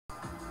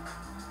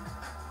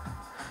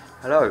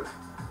Hello,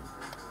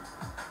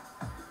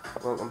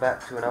 welcome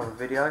back to another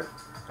video.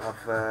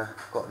 I've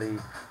got the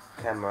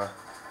camera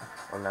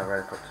on that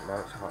helicopter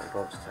now, so I can't be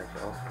bothered to take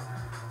it off,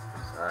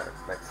 so it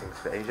makes things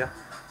a bit easier.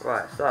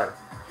 Right, so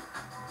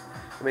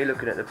me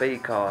looking at the B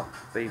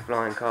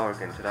flying car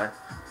again today.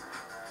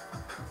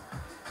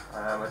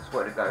 I just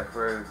wanted to go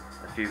through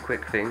a few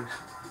quick things.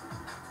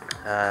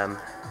 Try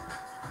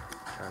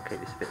and keep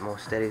this a bit more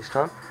steady this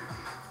time.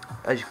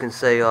 As you can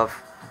see, I've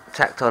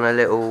tacked on a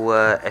little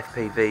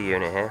FPV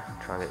unit here.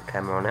 Try and get the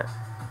camera on it.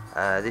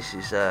 This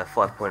is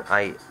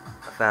 5.8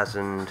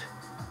 thousand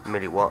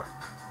milliwatt.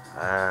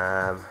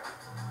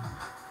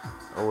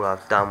 All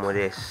I've done with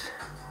this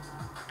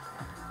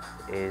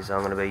is I'm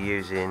going to be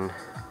using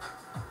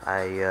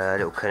a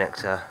little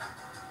connector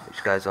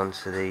which goes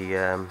onto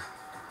the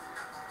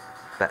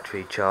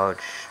battery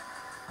charge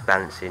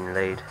balancing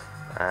lead.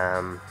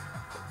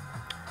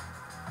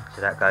 So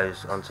that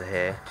goes onto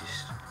here,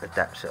 just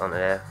adapts it onto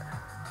there.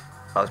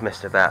 I was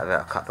messing about with it,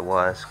 I cut the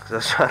wires because I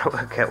was trying to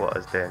work out what I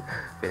was doing,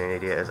 being an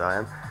idiot as I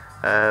am.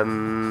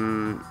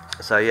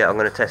 So yeah, I'm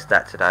going to test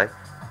that today.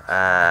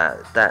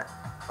 That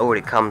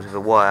already comes with a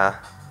wire,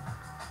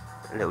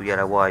 a little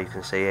yellow wire you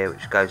can see here,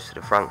 which goes to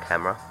the front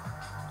camera,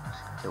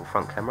 little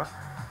front camera.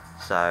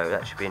 So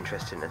that should be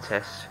interesting to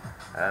test.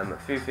 A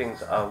few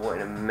things I wanted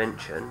to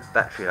mention.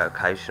 Battery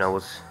location.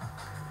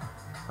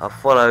 I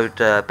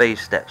followed B's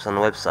steps on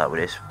the website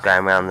with this,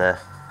 going around the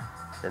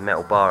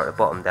metal bar at the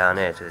bottom down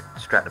here to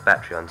strap the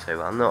battery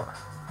onto. I'm not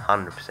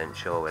 100%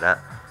 sure with that.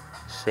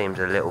 Seems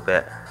a little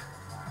bit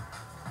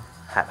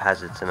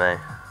haphazard to me. I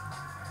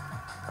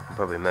can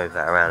probably move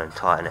that around and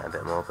tighten it a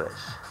bit more, but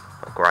it's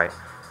not great.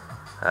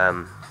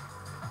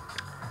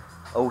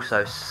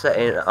 Also,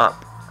 setting it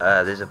up,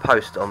 there's a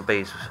post on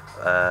B's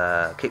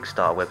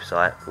Kickstarter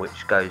website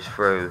which goes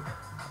through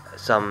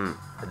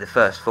the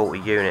first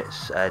 40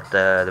 units had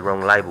the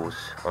wrong labels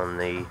on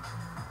the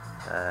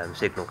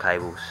signal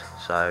cables.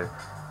 So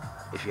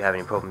if you have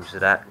any problems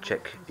with that,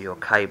 check your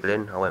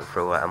cabling. I went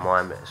through that on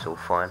mine, but it's all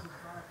fine.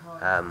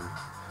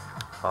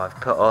 I've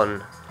put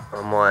on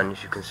mine,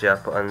 as you can see,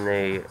 I've put on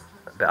the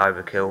bit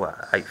overkill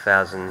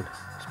 8000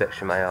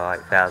 Spektrum AR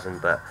 8000,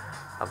 but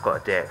I've got a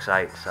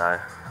DX8, so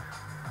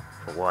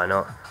why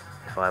not?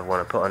 If I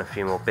want to put on a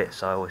few more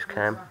bits, I always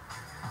can.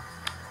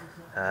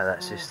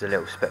 That's just a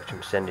little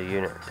Spektrum sender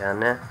unit down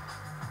there.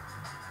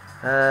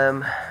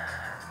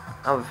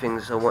 Other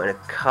things I wanted to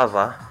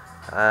cover,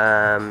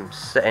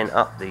 setting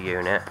up the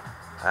unit.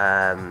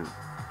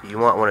 You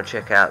might want to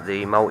check out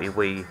the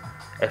MultiWii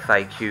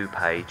FAQ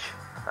page,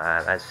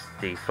 as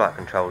the flight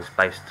control is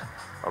based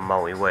on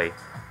MultiWii.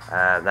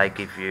 They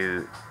give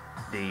you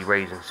the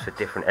reasons for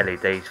different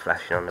LEDs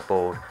flashing on the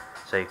board,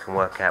 so you can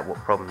work out what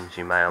problems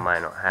you may or may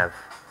not have.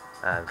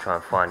 Try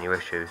and find your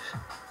issues.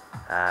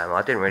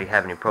 I didn't really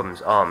have any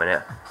problems arming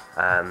it.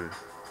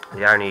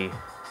 The only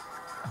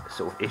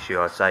sort of issue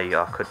I'd say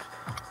I could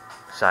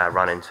say I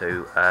run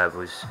into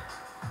was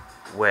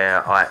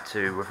where I had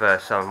to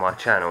reverse some of my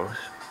channels.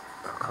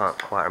 I can't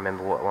quite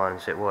remember what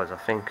ones it was. I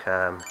think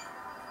it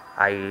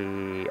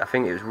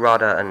was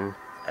rudder and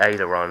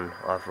aileron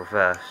I've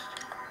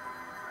reversed,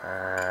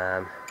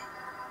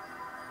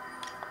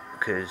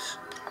 because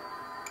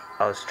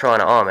I was trying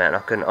to arm it and I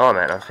couldn't arm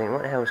it, and I was thinking,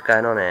 what the hell is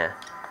going on here?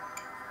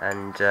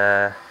 And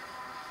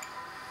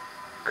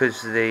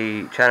because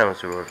the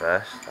channels were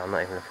reversed, I'm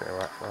not even looking at the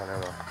right one,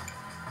 am I?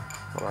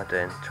 What am I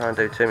doing? Try and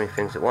do too many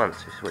things at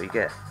once, this is what you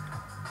get.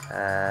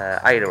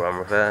 Aileron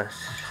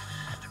reversed,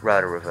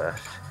 rudder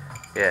reversed.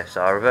 Yeah,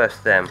 so I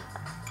reversed them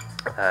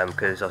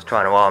because I was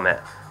trying to arm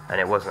it and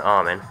it wasn't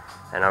arming,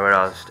 and I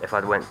realised if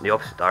I'd went the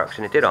opposite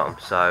direction it did arm,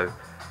 so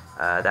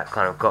that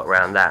kind of got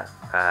around that.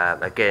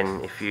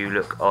 Again, if you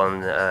look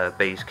on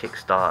B's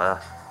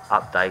Kickstarter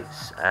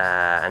updates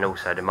and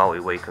also the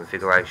MultiWii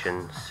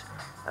configurations,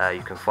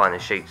 you can find the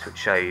sheets which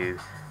show you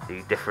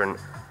the different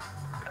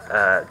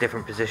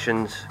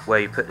positions where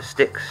you put the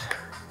sticks.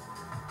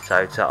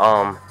 So to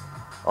arm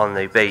on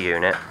the B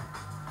unit,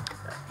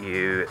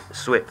 you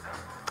switch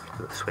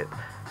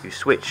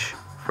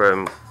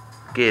from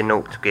gear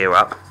 0 to gear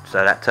up,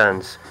 so that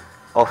turns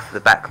off the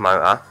back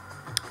motor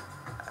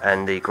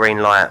and the green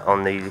light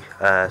on the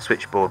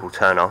switchboard will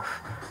turn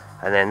off,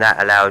 and then that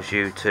allows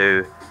you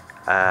to,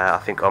 I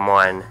think on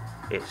mine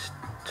it's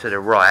to the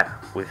right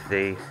with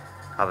the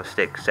other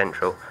stick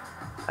central,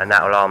 and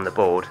that will arm the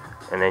board,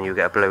 and then you'll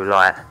get a blue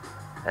light,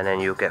 and then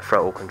you'll get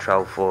throttle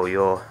control for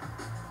your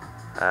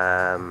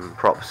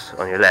props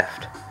on your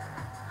left,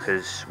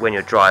 because when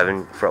you're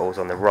driving, throttle's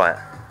on the right.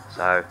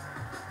 So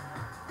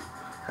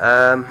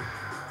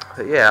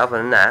but yeah, other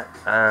than that,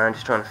 I'm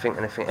just trying to think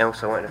anything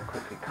else I wanted to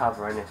quickly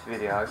cover in this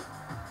video.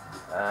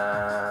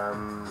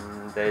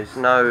 There's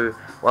no,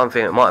 one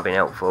thing that might have been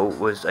helpful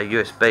was a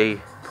USB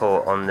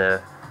port on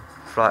the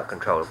flight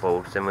controller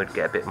board, then we'd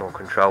get a bit more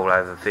control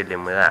over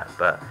fiddling with that,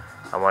 but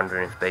I'm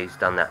wondering if B's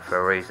done that for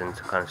a reason,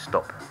 to kind of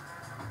stop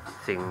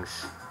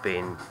things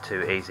being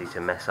too easy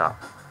to mess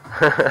up.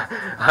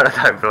 I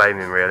don't blame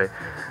him really.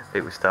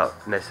 People start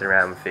messing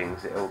around with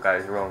things, it all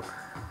goes wrong.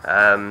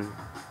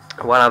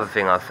 One other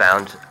thing I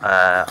found,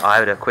 I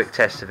had a quick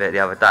test of it the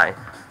other day,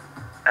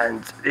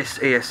 and this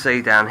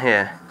ESC down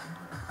here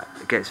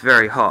gets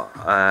very hot.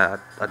 I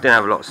didn't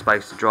have a lot of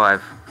space to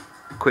drive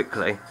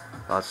quickly,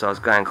 so I was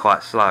going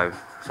quite slow,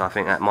 so I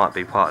think that might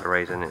be part of the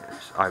reason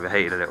it's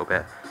overheated a little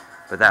bit.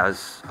 But that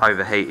was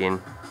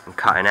overheating and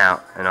cutting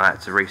out, and I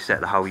had to reset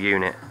the whole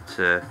unit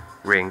to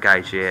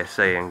re-engage the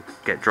ESC and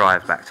get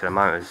drive back to the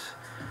motors.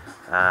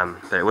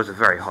 But it was a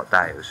very hot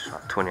day. It was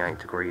like 28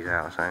 degrees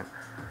out or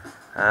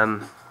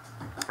something.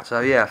 So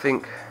yeah, I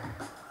think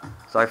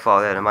so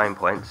far they're the main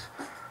points.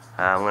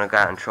 I'm going to go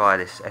out and try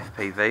this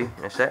FPV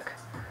in a sec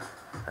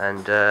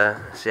and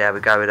see how we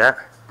go with that.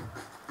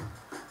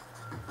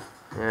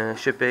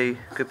 Should be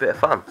a good bit of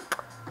fun.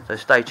 So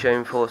stay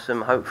tuned for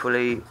some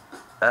hopefully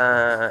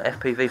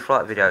FPV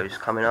flight videos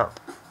coming up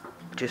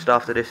just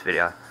after this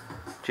video.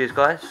 Cheers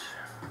guys,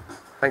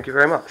 thank you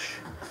very much.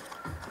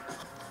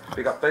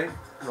 Big up B,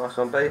 nice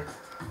one B,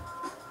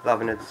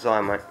 loving the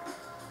design mate.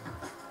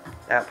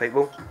 Out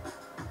people.